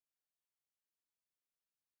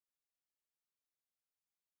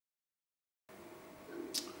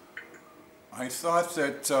I thought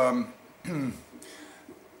that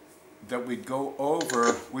that we'd go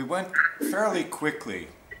over, we went fairly quickly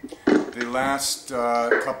the last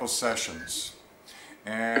couple sessions,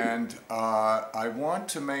 and I want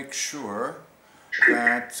to make sure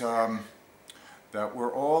that that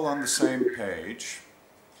we're all on the same page,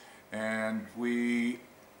 and we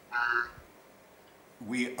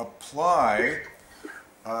apply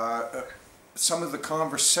some of the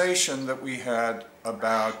conversation that we had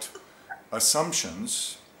about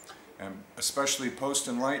assumptions, and especially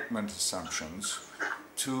post-Enlightenment assumptions,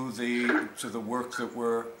 to the work that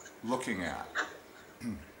we're looking at.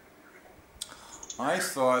 I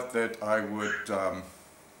thought that I would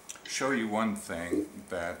show you one thing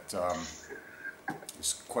that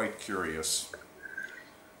is quite curious.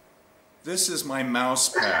 This is my mouse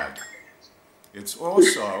pad. It's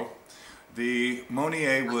also the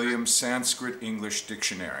Monier-Williams Sanskrit English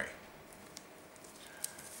Dictionary.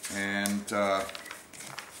 And let's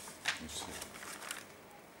see.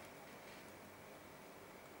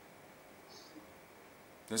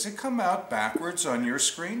 Does it come out backwards on your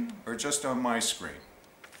screen or just on my screen?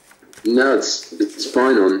 No, it's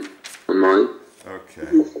fine on mine.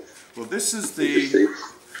 Okay. Well, this is the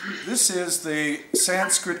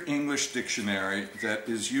Sanskrit English Dictionary that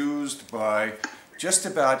is used by just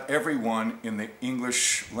about everyone in the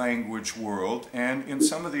English language world and in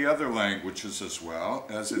some of the other languages as well,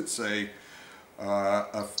 as it's a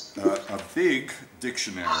big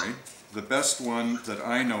dictionary, the best one that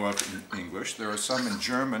I know of in English. There are some in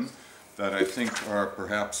German that I think are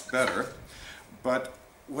perhaps better. But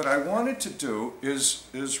what I wanted to do is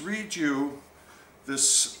read you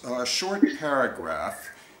this short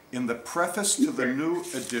paragraph in the preface to the new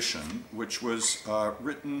edition, which was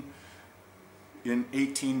written in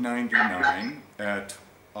 1899 at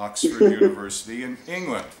Oxford University in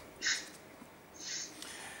England.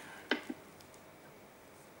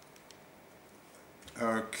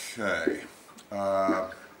 Okay.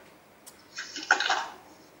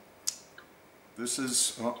 This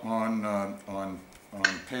is on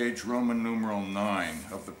page Roman numeral 9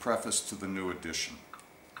 of the preface to the new edition.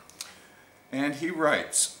 And he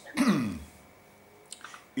writes, in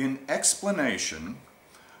explanation,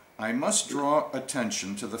 I must draw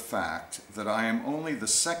attention to the fact that I am only the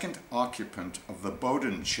second occupant of the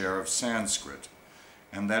Bowden Chair of Sanskrit,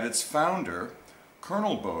 and that its founder,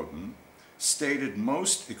 Colonel Bowden, stated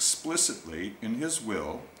most explicitly in his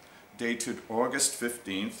will, dated August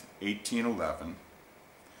 15th, 1811,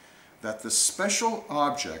 that the special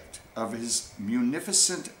object of his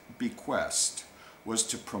munificent bequest was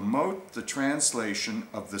to promote the translation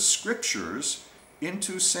of the scriptures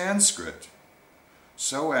into Sanskrit,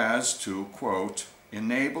 so as to, quote,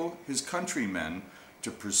 enable his countrymen to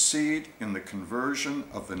proceed in the conversion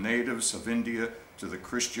of the natives of India to the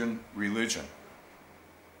Christian religion.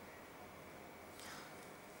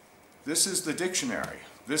 This is the dictionary.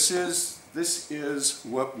 This is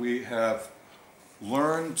what we have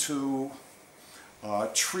learned to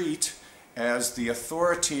treat as the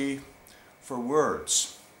authority for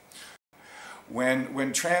words.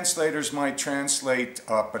 When translators might translate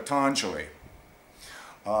Patanjali,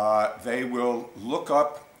 they will look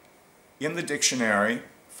up in the dictionary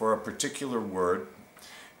for a particular word,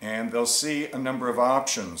 and they'll see a number of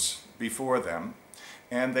options before them,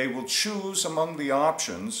 and they will choose among the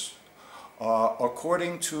options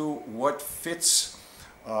according to what fits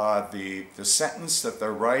the sentence that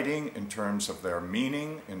they're writing in terms of their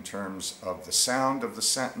meaning, in terms of the sound of the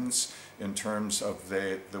sentence, in terms of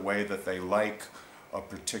the way that they like a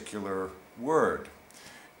particular word.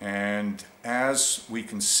 And as we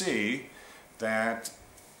can see, that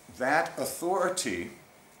authority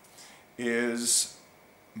is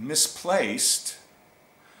misplaced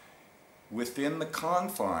within the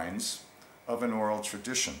confines of an oral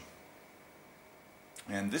tradition.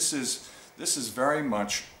 And this is very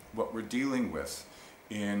much what we're dealing with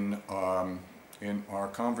in our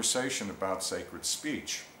conversation about sacred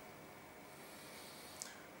speech.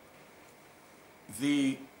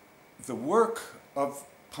 The work of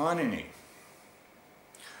Panini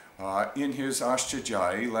in his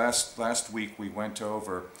Ashtadhyayi, last week we went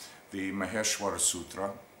over the Maheshwara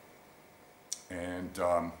Sutra, and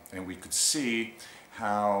we could see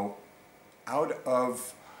how out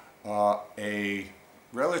of a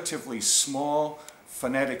relatively small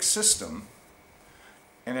phonetic system,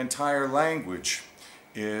 an entire language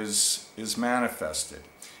is manifested.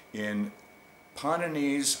 In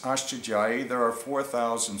Panini's Ashtadhyayi, there are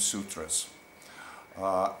 4,000 sutras.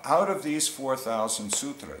 Out of these 4,000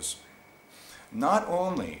 sutras, not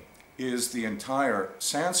only is the entire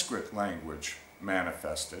Sanskrit language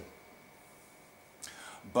manifested,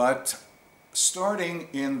 but starting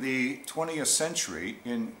in the 20th century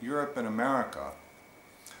in Europe and America,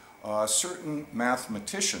 certain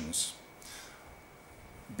mathematicians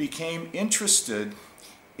became interested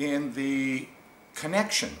in the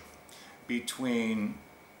connection between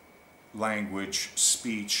language,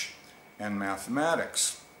 speech, and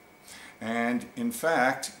mathematics. And in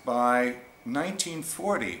fact, by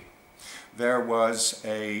 1940, there was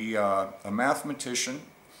a mathematician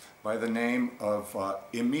by the name of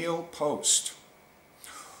Emil Post,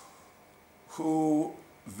 who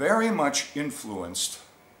very much influenced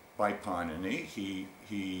by Panini. He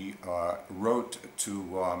wrote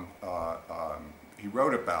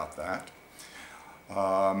about that,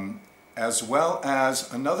 as well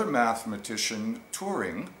as another mathematician,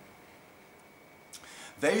 Turing.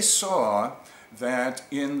 They saw that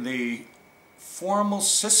in the formal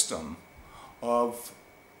system of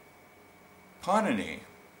Panini,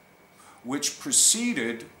 which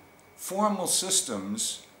preceded formal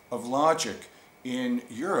systems of logic in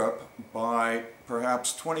Europe by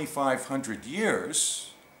perhaps 2,500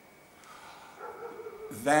 years,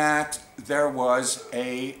 that there was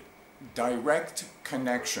a direct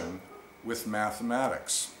connection with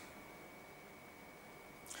mathematics.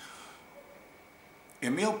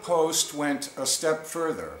 Emil Post went a step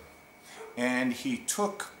further, and he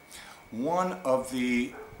took one of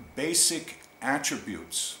the basic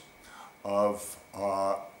attributes of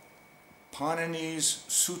Panini's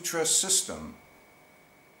sutra system,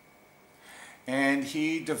 and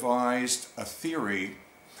he devised a theory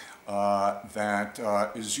that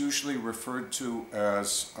is usually referred to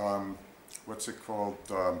as, what's it called?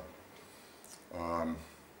 I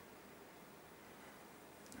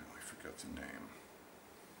forget the name.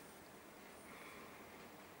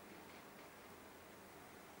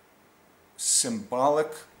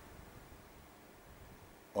 Symbolic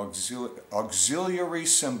auxiliary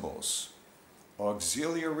symbols.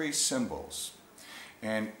 Auxiliary symbols.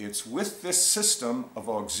 And it's with this system of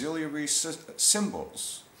auxiliary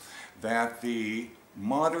symbols that the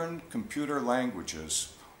modern computer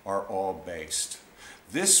languages are all based.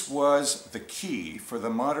 This was the key for the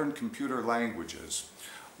modern computer languages,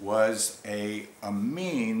 was a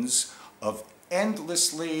means of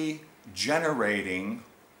endlessly generating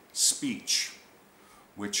speech,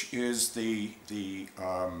 which is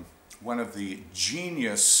one of the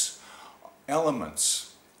genius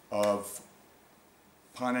elements of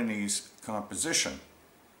Panini's composition.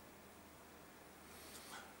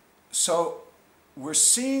 So we're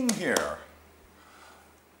seeing here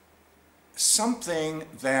something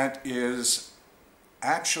that is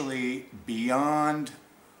actually beyond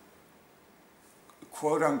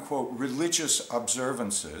quote-unquote religious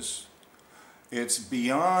observances. It's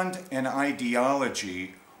beyond an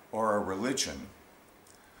ideology or a religion.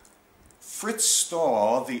 Fritz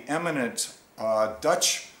Stahl, the eminent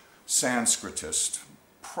Dutch Sanskritist,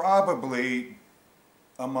 probably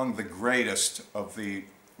among the greatest of the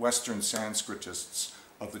Western Sanskritists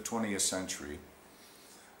of the 20th century,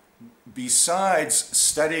 besides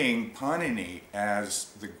studying Panini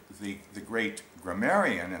as the great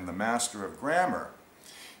grammarian and the master of grammar,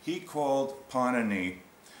 he called Panini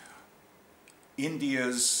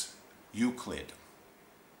India's Euclid.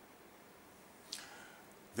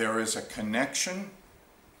 There is a connection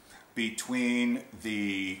between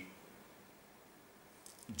the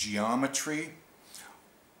geometry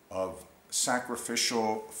of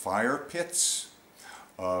sacrificial fire pits,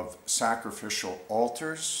 of sacrificial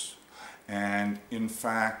altars, and in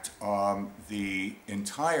fact the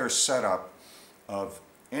entire setup of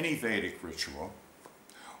any Vedic ritual,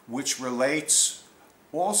 which relates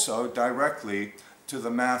also directly to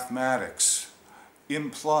the mathematics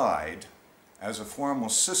implied as a formal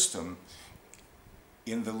system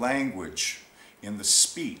in the language, in the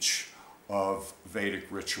speech of Vedic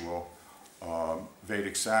ritual,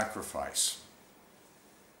 Vedic sacrifice.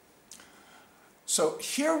 So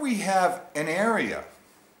here we have an area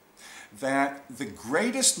that the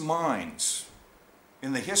greatest minds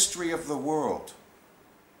in the history of the world,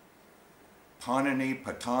 Panini,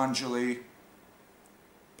 Patanjali,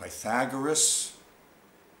 Pythagoras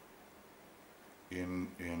in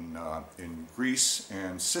Greece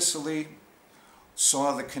and Sicily,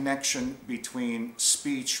 saw the connection between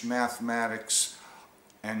speech, mathematics,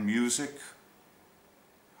 and music.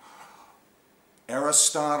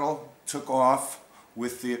 Aristotle took off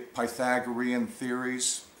with the Pythagorean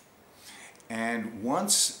theories, and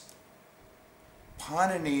once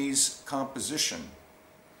Panini's composition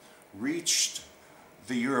reached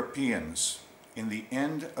the Europeans in the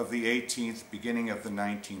end of the 18th, beginning of the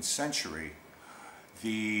 19th century,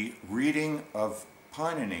 the reading of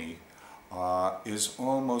Panini is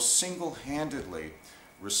almost single-handedly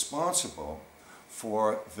responsible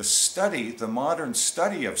for the study, the modern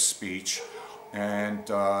study of speech and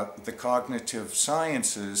the cognitive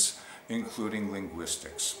sciences, including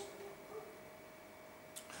linguistics.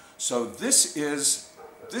 So this is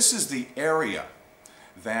the area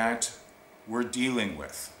that we're dealing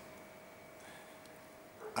with.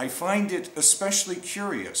 I find it especially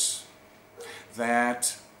curious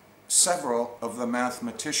that several of the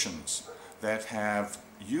mathematicians that have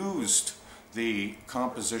used the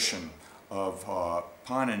composition of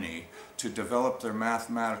Panini to develop their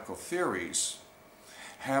mathematical theories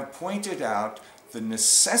have pointed out the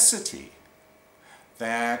necessity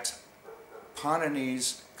that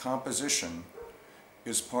Panini's composition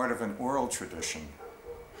is part of an oral tradition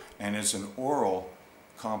and is an oral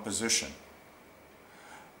composition.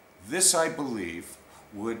 This, I believe,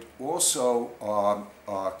 would also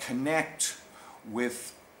connect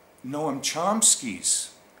with Noam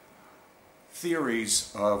Chomsky's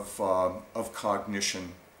theories of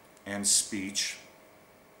cognition and speech,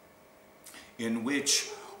 in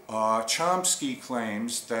which Chomsky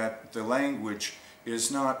claims that the language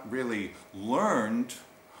is not really learned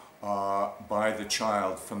by the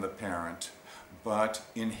child from the parent, but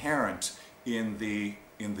inherent in the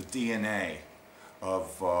DNA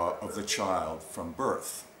of the child from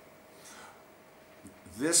birth.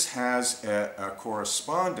 This has a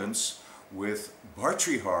correspondence with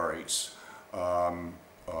Bhartrihari's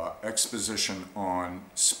exposition on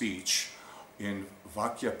speech in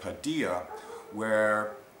Vakyapadiya,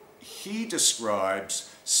 where he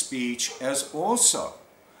describes speech as also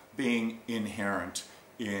being inherent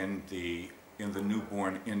in the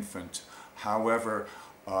newborn infant, however,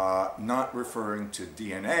 not referring to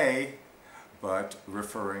DNA, but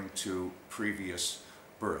referring to previous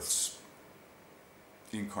births,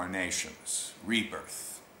 incarnations,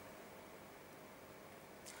 rebirth.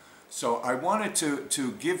 So I wanted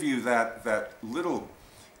to give you that little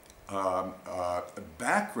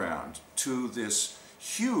background to this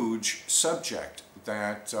huge subject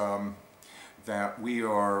that we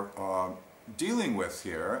are dealing with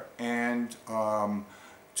here, and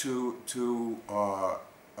to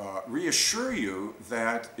reassure you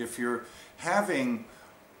that if you're having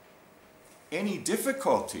any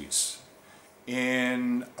difficulties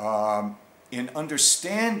in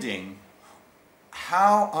understanding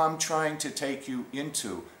how I'm trying to take you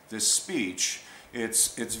into this speech,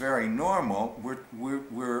 it's very normal.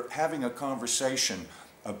 We're having a conversation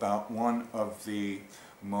about one of the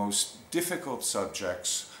most difficult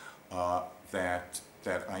subjects that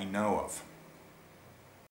I know of.